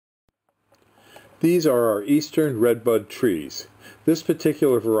These are our eastern redbud trees. This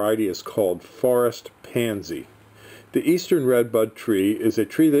particular variety is called forest pansy. The eastern redbud tree is a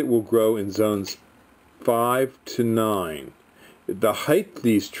tree that will grow in zones 5 to 9. The height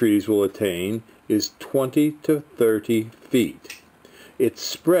these trees will attain is 20 to 30 feet. Its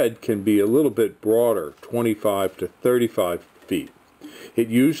spread can be a little bit broader, 25 to 35 feet. It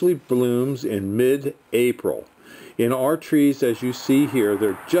usually blooms in mid-April. In our trees, as you see here,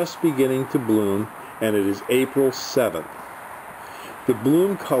 they're just beginning to bloom, and it is April 7th. The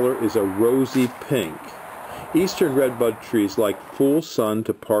bloom color is a rosy pink. Eastern redbud trees like full sun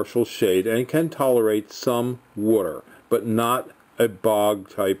to partial shade and can tolerate some water, but not a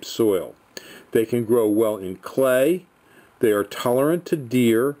bog-type soil. They can grow well in clay, they are tolerant to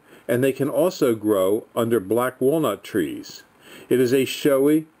deer, and they can also grow under black walnut trees. It is a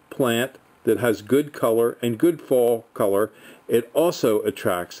showy plant that has good color and good fall color. It also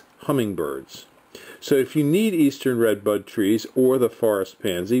attracts hummingbirds. So if you need eastern redbud trees or the forest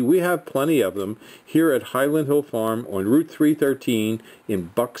pansy, we have plenty of them here at Highland Hill Farm on Route 313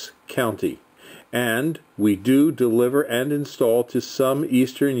 in Bucks County. And we do deliver and install to some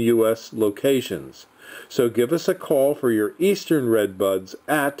eastern U.S. locations. So give us a call for your eastern redbuds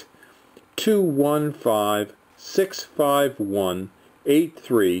at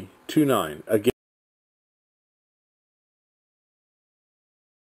 215-651-8329. Again,